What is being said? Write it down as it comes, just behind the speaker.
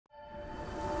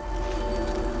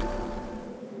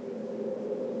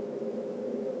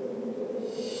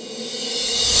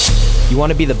You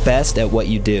want to be the best at what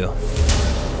you do.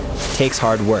 It takes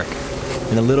hard work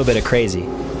and a little bit of crazy.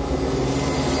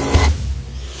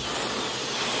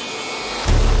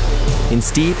 In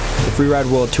Steep, the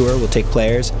Freeride World Tour will take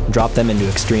players and drop them into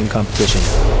extreme competition.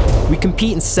 We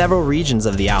compete in several regions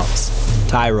of the Alps: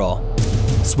 Tyrol,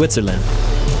 Switzerland,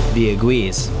 the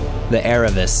Aiguilles, the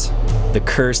Erebus, the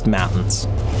Cursed Mountains.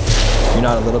 If you're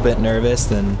not a little bit nervous,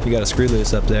 then you got a screw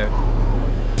loose up there.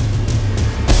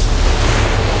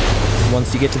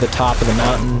 Once you get to the top of the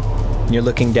mountain, and you're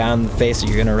looking down the face that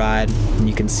you're gonna ride, and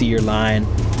you can see your line,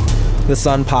 the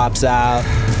sun pops out,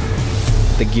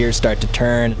 the gears start to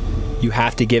turn. You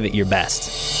have to give it your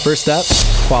best. First up,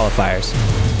 qualifiers.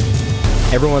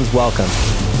 Everyone's welcome,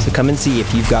 so come and see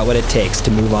if you've got what it takes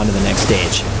to move on to the next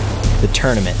stage, the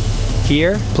tournament.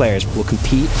 Here, players will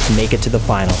compete to make it to the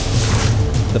final.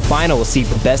 The final will see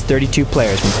the best 32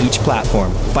 players from each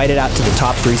platform fight it out to the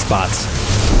top 3 spots.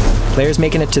 Players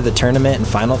making it to the tournament and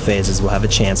final phases will have a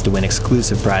chance to win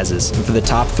exclusive prizes, and for the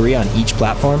top 3 on each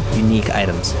platform, unique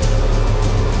items.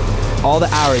 All the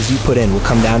hours you put in will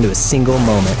come down to a single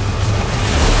moment.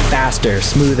 Faster,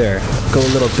 smoother, go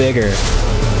a little bigger.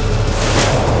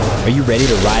 Are you ready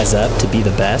to rise up to be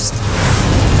the best?